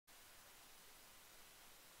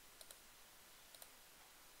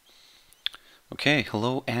Okay,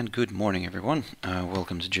 hello and good morning, everyone.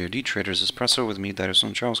 Welcome to JFD Traders Espresso with me, Darius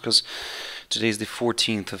Anucauskas. Today is the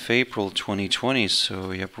 14th of April, 2020.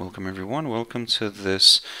 So, welcome everyone. Welcome to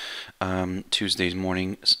this Tuesday's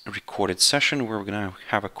morning recorded session where we're going to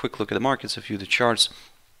have a quick look at the markets, a few of the charts.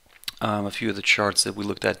 A few of the charts that we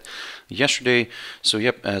looked at yesterday. So,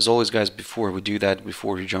 as always, guys, before we do that,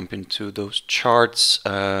 before we jump into those charts,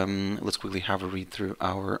 let's quickly have a read through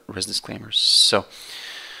our risk disclaimers. So,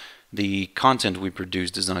 the content we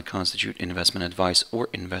produce does not constitute investment advice or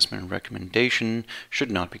investment recommendation, should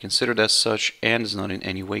not be considered as such, and does not in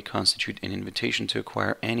any way constitute an invitation to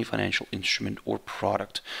acquire any financial instrument or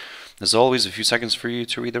product. As always, a few seconds for you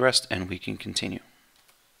to read the rest, and we can continue.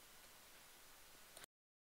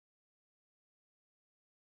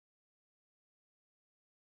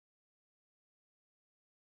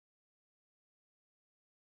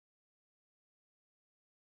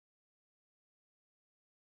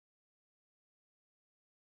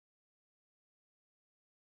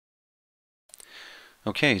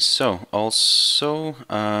 Okay, so also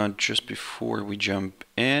just before we jump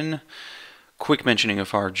in, quick mentioning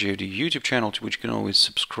of our JFD YouTube channel, to which you can always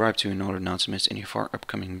subscribe to in order not to miss any of our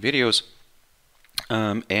upcoming videos.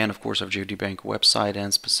 And of course our JFD Bank website,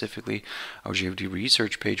 and specifically our JFD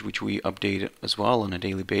research page, which we update as well on a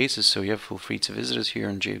daily basis. So feel free to visit us here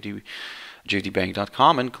on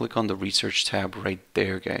jfdbank.com and click on the research tab right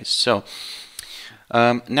there, guys. So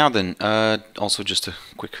now then, also just a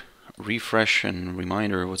quick refresh and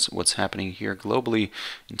reminder what's happening here globally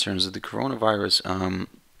in terms of the coronavirus.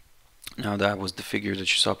 Now that was the figure that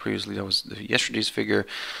you saw previously. That was yesterday's figure,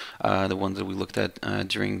 the one that we looked at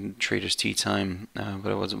during traders tea time.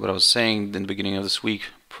 But what I was saying in the beginning of this week,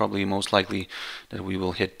 probably most likely that we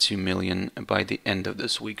will hit 2 million by the end of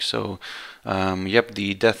this week. So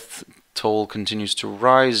the death toll continues to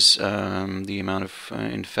rise. The amount of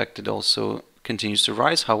infected also continues to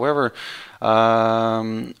rise, however a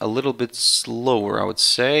little bit slower, I would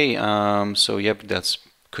say. This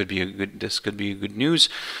could be good news.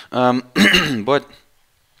 But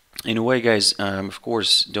in a way, guys, of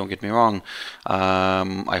course, don't get me wrong,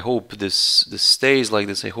 I hope this stays like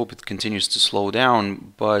this. I hope it continues to slow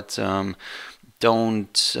down, but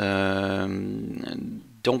don't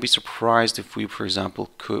be surprised if we, for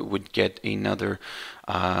example, would get another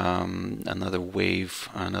wave,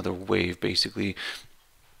 basically,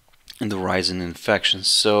 in the rise in infections.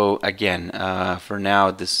 So again, for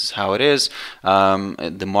now, this is how it is.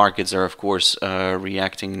 The markets are, of course,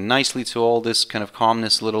 reacting nicely to all this kind of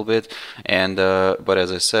calmness a little bit, and but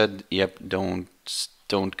as I said, don't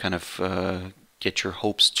kind of get your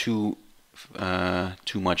hopes too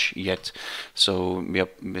much yet. So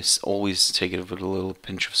always take it with a little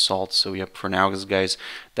pinch of salt. So for now, guys,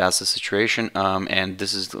 that's the situation, and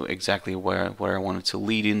this is exactly where I wanted to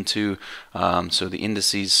lead into. So the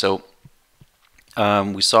indices. So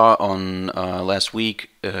we saw on last week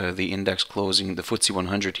the index closing, the FTSE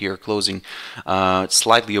 100 here closing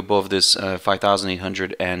slightly above this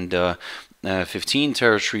 5,815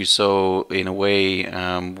 territory. So in a way,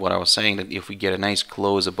 what I was saying, that if we get a nice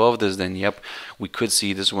close above this, then we could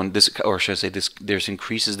see this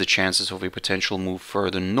increases the chances of a potential move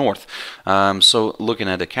further north. So looking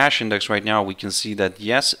at the cash index right now, we can see that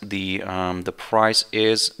yes, the price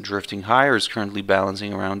is drifting higher. It's currently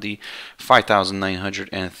balancing around the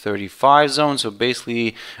 5,935 zone. So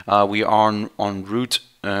basically, we are en route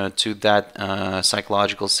to that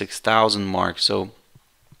psychological 6,000 mark. So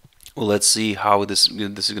well, let's see how this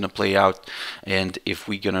is gonna play out, and if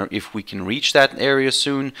we can reach that area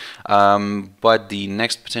soon. But the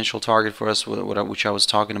next potential target for us, which I was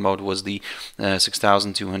talking about, was the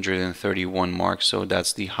 6,231 mark. So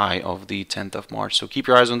that's the high of the 10th of March. So keep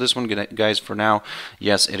your eyes on this one, guys. For now,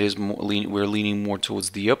 yes, it is we're leaning more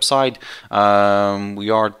towards the upside. We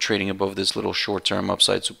are trading above this little short-term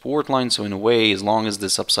upside support line. So in a way, as long as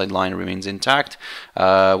this upside line remains intact,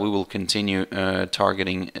 we will continue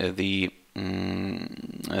targeting the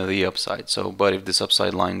upside. So, but if this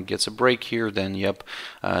upside line gets a break here, then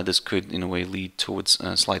this could in a way lead towards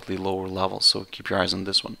slightly lower levels. So keep your eyes on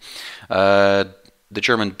this one. The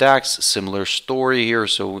German DAX, similar story here.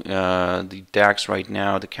 So the DAX right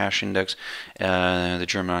now, the cash index, the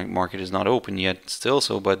German market is not open yet still,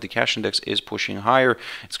 but the cash index is pushing higher.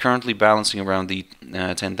 It's currently balancing around the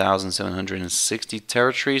 10,760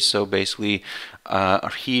 territory. So basically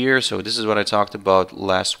here, so this is what I talked about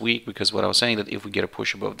last week, because what I was saying, that if we get a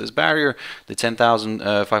push above this barrier, the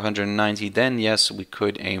 10,590, then yes, we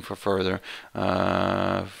could aim for further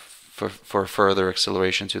further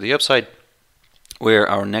acceleration to the upside. where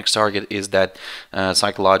our next target is that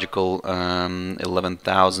psychological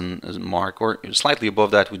 11,000 mark, or slightly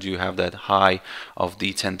above that. We do have that high of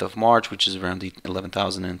the 10th of March, which is around the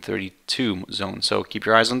 11,032 zone. So keep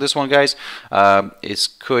your eyes on this one, guys. It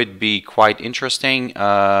could be quite interesting,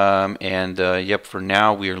 and yep, for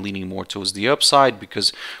now we are leaning more towards the upside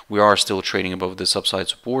because we are still trading above this upside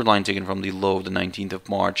support line taken from the low of the 19th of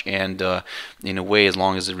March, and in a way, as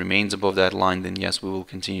long as it remains above that line, then yes, we will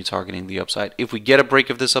continue targeting the upside. If we get a break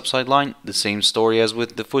of this upside line, the same story as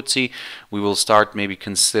with the FTSE, we will start maybe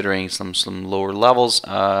considering some lower levels,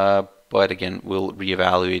 but again, we'll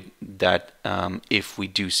reevaluate that if we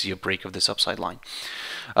do see a break of this upside line.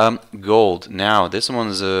 Gold. Now, this one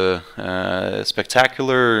is a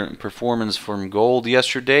spectacular performance from gold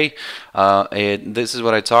yesterday. This is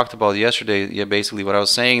what I talked about yesterday. Yeah, basically what I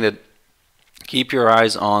was saying, that keep your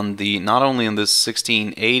eyes on the, not only on this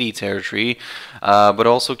 1680 territory, but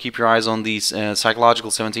also keep your eyes on these psychological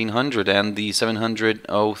 1700 and the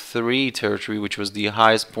 703 territory, which was the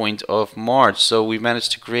highest point of March. So we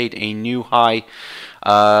managed to create a new high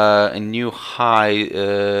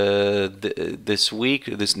this week,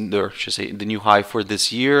 or should say the new high for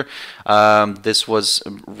this year. This was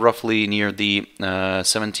roughly near the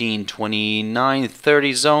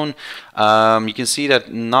 1729.30 zone. You can see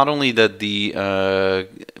that not only that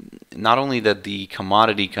the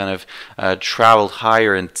commodity kind of traveled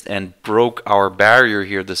higher and broke our barrier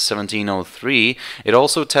here, the 1703, it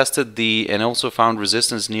also tested and also found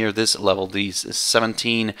resistance near this level, the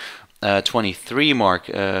 1723 mark,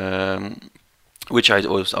 which I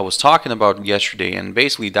was talking about yesterday. And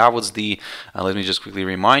basically that was the let me just quickly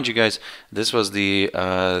remind you guys, this was the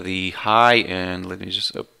high, and let me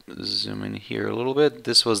just zoom in here a little bit.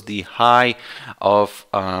 This was the high of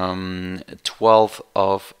 12th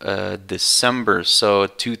of December, so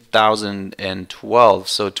 2012.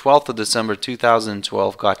 So 12th of December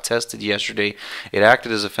 2012 got tested yesterday. It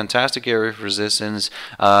acted as a fantastic area of resistance.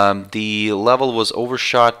 The level was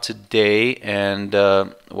overshot today, and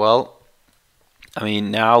well, I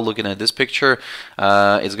mean, now looking at this picture,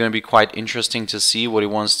 it's going to be quite interesting to see what it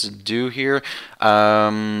wants to do here.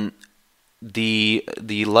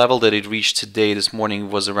 The level that it reached today, this morning,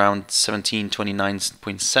 was around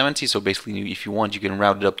 1729.70. So basically, if you want, you can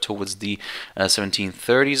route it up towards the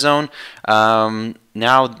 1730 zone.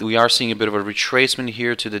 Now we are seeing a bit of a retracement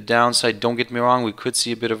here to the downside. Don't get me wrong, we could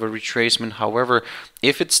see a bit of a retracement. However,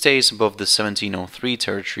 if it stays above the 1703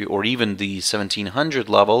 territory or even the 1700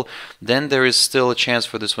 level, then there is still a chance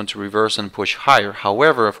for this one to reverse and push higher.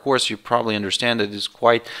 However, of course, you probably understand that it's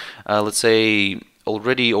quite, let's say,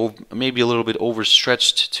 already maybe a little bit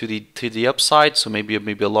overstretched to the upside, so maybe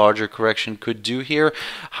a larger correction could do here.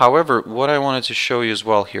 However, what I wanted to show you as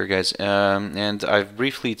well here, guys, and I've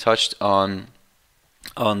briefly touched on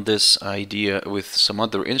this idea with some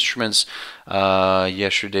other instruments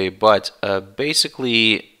yesterday, but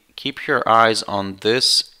basically keep your eyes on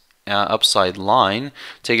this upside line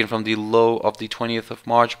taken from the low of the 20th of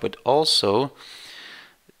March, but also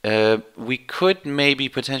we could maybe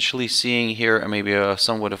potentially seeing here maybe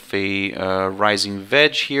somewhat of a rising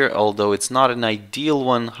wedge here, although it's not an ideal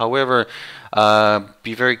one. However,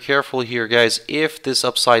 be very careful here, guys. If this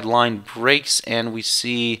upside line breaks and we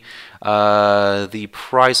see the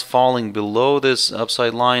price falling below this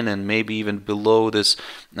upside line and maybe even below this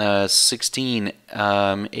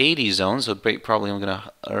 1680 zone, so probably I'm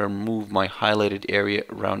gonna move my highlighted area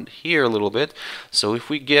around here a little bit. So if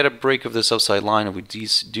we get a break of this upside line and we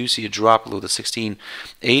do see a drop below the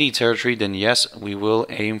 1680 territory, then yes, we will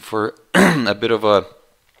aim for a bit of a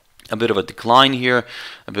decline here,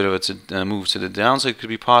 a bit of a move to the downside could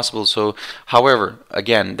be possible. So, however,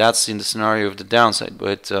 again, that's in the scenario of the downside,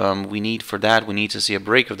 but we need to see a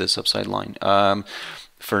break of this upside line.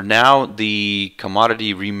 For now, the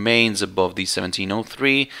commodity remains above the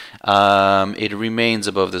 1703. It remains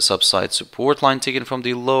above this upside support line taken from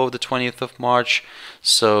the low of the 20th of March.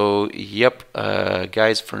 So, yep,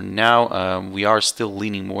 guys, for now, we are still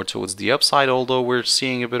leaning more towards the upside, although we're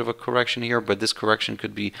seeing a bit of a correction here, but this correction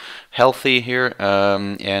could be healthy here,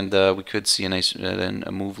 and we could see a nice then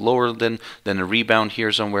a move lower, then a rebound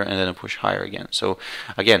here somewhere, and then a push higher again. So,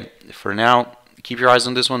 again, for now, keep your eyes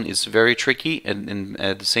on this one. It's very tricky and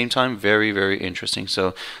at the same time very, very interesting.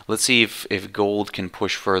 So let's see if gold can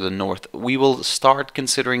push further north. We will start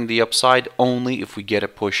considering the upside only if we get a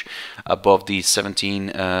push above the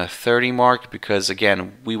 1730 mark, because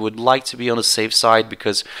again, we would like to be on the safe side,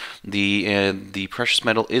 because the precious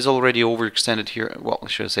metal is already overextended here. Well,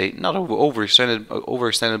 should I say not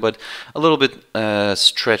overextended, but a little bit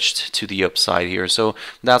stretched to the upside here. So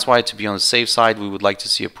that's why, to be on the safe side, we would like to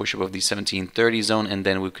see a push above the 1730 30 zone, and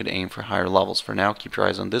then we could aim for higher levels. For now, keep your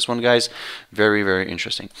eyes on this one, guys. Very, very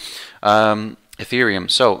interesting. Ethereum.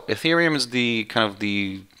 So Ethereum is the kind of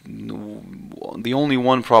the only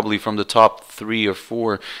one probably from the top 3 or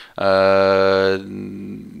 4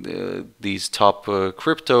 these top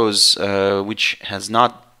cryptos which has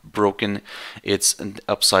not broken its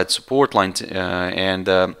upside support line,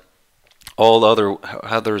 and all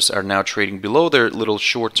others are now trading below their little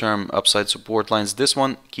short-term upside support lines. This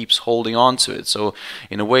one keeps holding on to it. So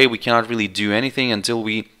in a way, we cannot really do anything until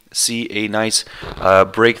we see a nice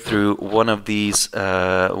breakthrough one of these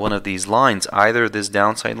lines, either this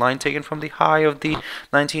downside line taken from the high of the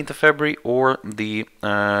 19th of February or the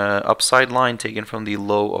upside line taken from the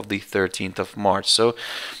low of the 13th of March. So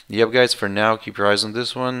yep, guys, for now, keep your eyes on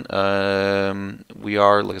this one. We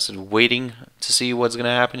are, like I said, waiting to see what's going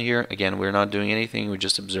to happen here. Again, we're not doing anything, we're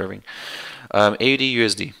just observing.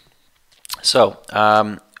 AUDUSD. So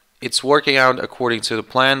it's working out according to the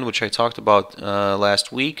plan, which I talked about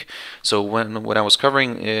last week. So when I was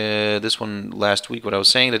covering this one last week, what I was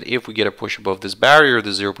saying, that if we get a push above this barrier,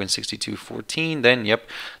 the 0.6214, then yep,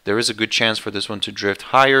 there is a good chance for this one to drift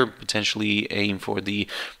higher, potentially aim for the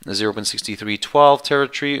 0.6312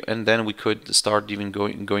 territory, and then we could start even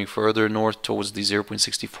going further north towards the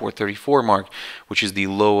 0.6434 mark, which is the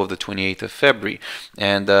low of the 28th of February.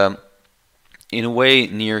 And in a way,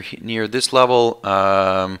 near this level,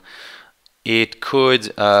 it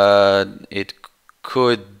could well,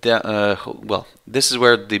 this is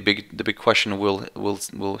where the big question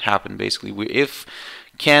will happen basically. If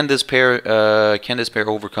can this pair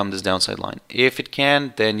overcome this downside line? If it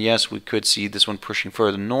can, then yes, we could see this one pushing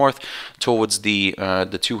further north towards the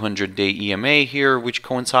 200-day EMA here, which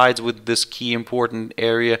coincides with this key important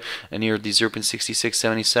area near the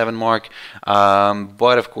 0.6677 mark.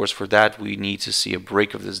 But of course, for that we need to see a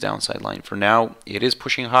break of this downside line. For now, it is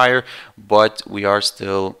pushing higher, but we are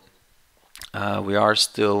still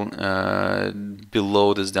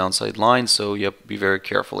below this downside line. So yep, be very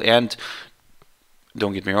careful. And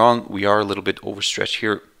don't get me wrong, we are a little bit overstretched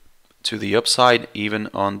here to the upside, even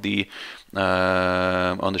on the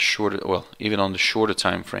shorter, well, even on the shorter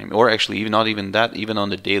time frame, or actually even not even that, even on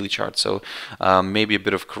the daily chart. So maybe a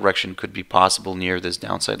bit of correction could be possible near this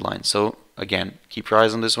downside line. So again, keep your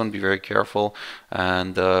eyes on this one, be very careful,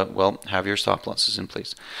 and well, have your stop losses in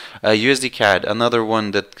place. USDCAD, another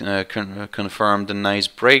one that confirmed a nice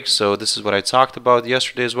break. So this is what I talked about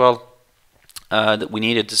yesterday as well. That we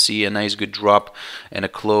needed to see a nice good drop and a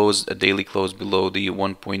daily close below the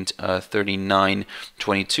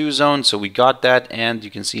 1.3922 zone. So we got that, and you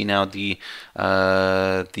can see now the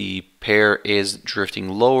pair is drifting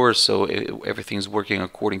lower, so everything's working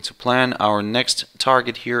according to plan. Our next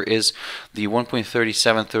target here is the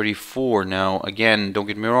 1.3734. Now again, don't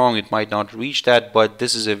get me wrong, it might not reach that, but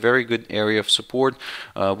this is a very good area of support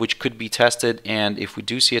which could be tested, and if we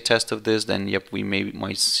do see a test of this, then yep, we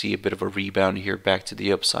might see a bit of a rebound here back to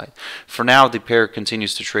the upside. For now, the pair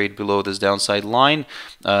continues to trade below this downside line,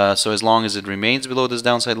 so as long as it remains below this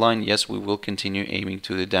downside line, yes, we will continue aiming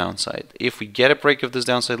to the downside. If we get a break of this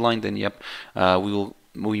downside line, then yep,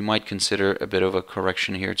 we might consider a bit of a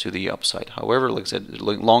correction here to the upside. However, like I said,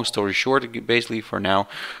 long story short, basically for now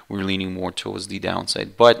we're leaning more towards the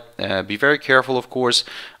downside, but be very careful, of course,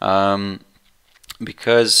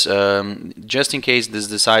 because just in case this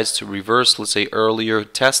decides to reverse, let's say earlier,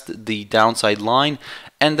 test the downside line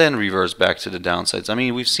and then reverse back to the downsides. I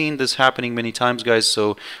mean, we've seen this happening many times, guys,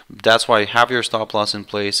 so that's why have your stop loss in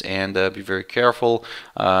place and be very careful,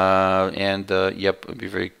 yep, be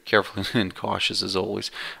very careful and cautious as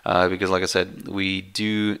always, because like I said,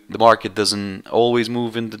 the market doesn't always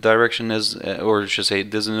move in the direction or I should say,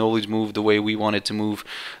 it doesn't always move the way we want it to move,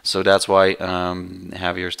 so that's why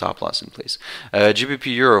have your stop loss in place.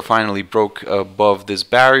 GBPEUR finally broke above this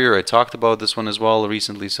barrier. I talked about this one as well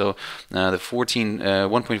recently, so the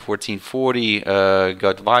 1.1440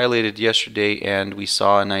 got violated yesterday, and we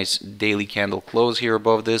saw a nice daily candle close here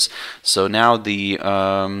above this. So now the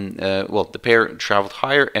pair traveled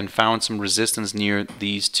higher and found some resistance near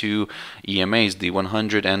these two EMAs, the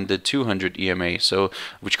 100 and the 200 EMA, so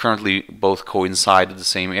which currently both coincide at the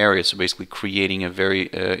same area, so basically creating a very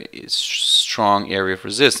strong area of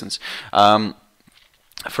resistance.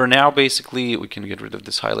 For now, basically, we can get rid of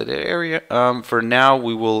this highlighted area. For now,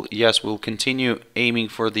 we'll continue aiming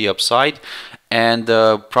for the upside, and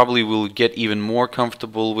probably we'll get even more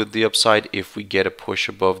comfortable with the upside if we get a push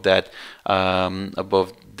above that,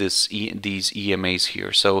 above these EMAs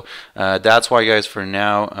here. So that's why, guys, for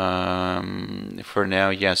now,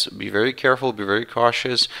 yes, be very careful, be very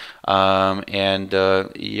cautious,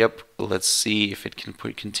 yep, let's see if it can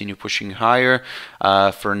continue pushing higher.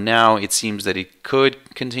 For now, it seems that it could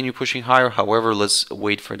continue pushing higher. However, let's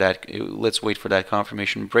wait for that. Let's wait for that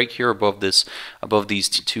confirmation break here above these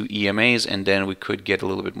two EMAs, and then we could get a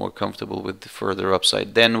little bit more comfortable with the further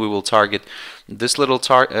upside. Then we will target this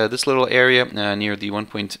little area near the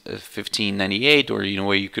 1.1598, or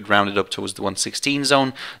where you could round it up towards the 116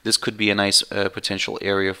 zone. This could be a nice potential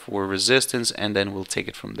area for resistance, and then we'll take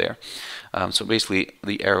it from there. So basically,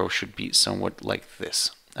 the arrow should be somewhat like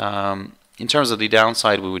this. In terms of the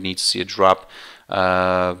downside, we would need to see a drop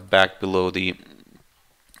back below the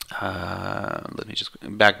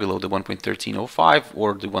back below the 1.1305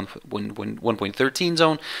 or the 1.13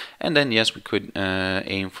 zone, and then yes, we could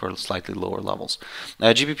aim for slightly lower levels.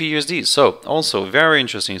 GBPUSD, so also very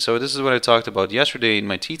interesting. So this is what I talked about yesterday in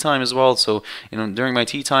my tea time as well. So during my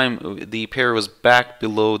tea time, the pair was back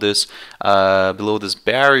below this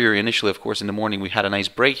barrier initially. Of course, in the morning we had a nice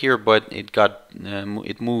break here, but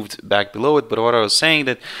it moved back below it. But what I was saying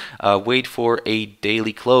that wait for a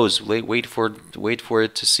daily close, wait for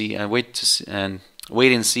it to see. Wait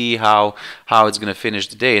and see how it's going to finish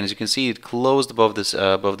the day. And as you can see, it closed above this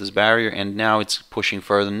barrier, and now it's pushing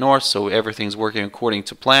further north. So everything's working according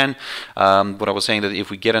to plan. But I was saying that if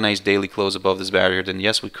we get a nice daily close above this barrier, then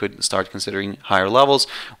yes, we could start considering higher levels.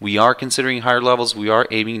 We are considering higher levels. We are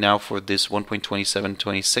aiming now for this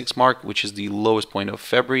 1.2726 mark, which is the lowest point of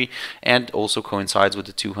February, and also coincides with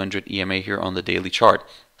the 200 EMA here on the daily chart.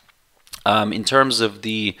 In terms of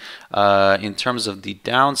the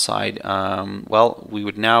downside, well, we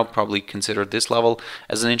would now probably consider this level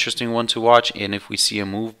as an interesting one to watch, and if we see a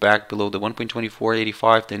move back below the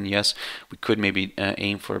 1.2485, then yes, we could maybe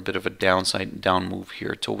aim for a bit of a down move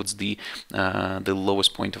here towards the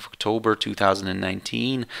lowest point of October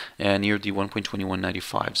 2019 near the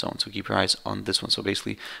 1.2195 zone. So keep your eyes on this one. So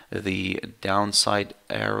basically, the downside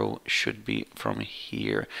arrow should be from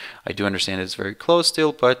here. I do understand it's very close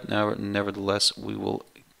still, but nevertheless, we will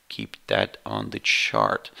keep that on the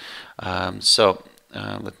chart. Let me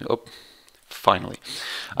finally.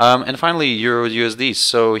 And finally, EURUSD.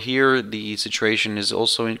 So here the situation is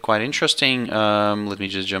also quite interesting. Let me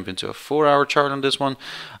just jump into a 4-hour chart on this one.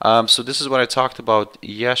 So this is what I talked about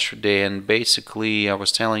yesterday, and basically I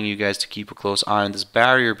was telling you guys to keep a close eye on this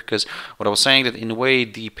barrier, because what I was saying that in a way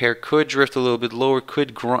the pair could drift a little bit lower,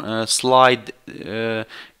 could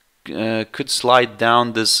slide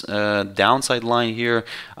down this downside line here,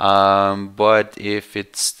 but if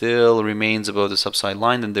it still remains above this upside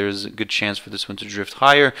line, then there's a good chance for this one to drift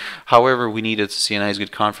higher. However, we needed to see a nice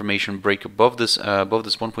good confirmation break above this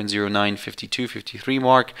 1.095253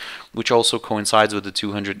 mark, which also coincides with the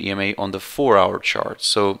 200 EMA on the 4-hour chart.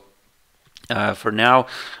 So for now,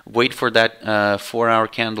 wait for that 4-hour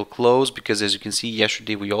candle close, because as you can see,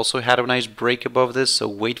 yesterday we also had a nice break above this. So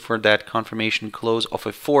wait for that confirmation close of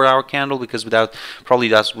a 4-hour candle, because that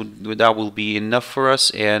will be enough for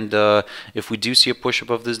us. And if we do see a push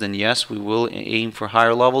above this, then yes, we will aim for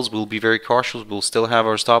higher levels. We'll be very cautious. We'll still have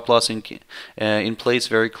our stop loss in place,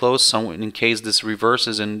 very close, in case this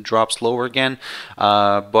reverses and drops lower again.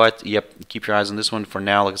 But yep, keep your eyes on this one. For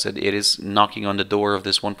now, like I said, it is knocking on the door of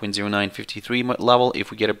this 1.0953 level. If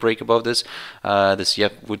we get a break above this, and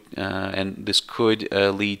this could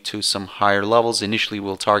lead to some higher levels. Initially,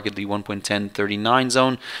 we'll target the 1.1039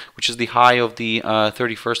 zone, which is the high of the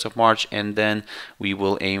 31st of March, and then we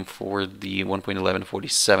will aim for the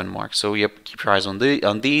 1.1147 mark. So yep, keep your eyes on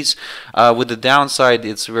these. With the downside,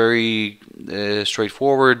 it's very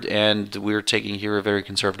straightforward, and we're taking here a very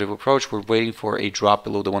conservative approach. We're waiting for a drop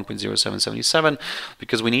below the 1.0777,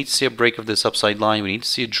 because we need to see a break of this upside line. We need to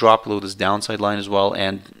see a drop below this downside line as well,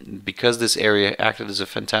 and because this area acted as a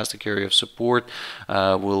fantastic area of support,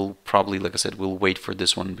 we'll probably, like I said, we'll wait for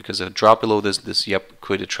this one, because a drop below this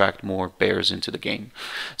could attract more bears into the game.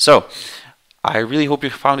 So I really hope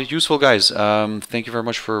you found it useful, guys. Thank you very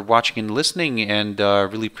much for watching and listening, and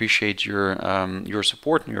really appreciate your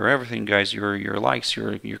support and your everything, guys, your likes,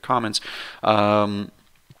 your comments.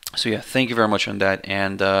 So yeah, thank you very much on that.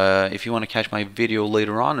 And if you want to catch my video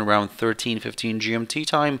later on around 13:15 GMT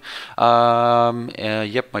time,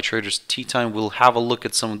 yep, my Traders Tea Time, we'll have a look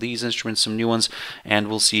at some of these instruments, some new ones, and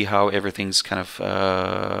we'll see how everything's kind of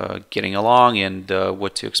getting along, and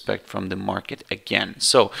what to expect from the market again.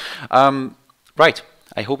 So right,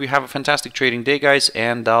 I hope you have a fantastic trading day, guys,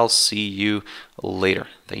 and I'll see you later.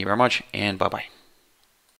 Thank you very much, and bye-bye.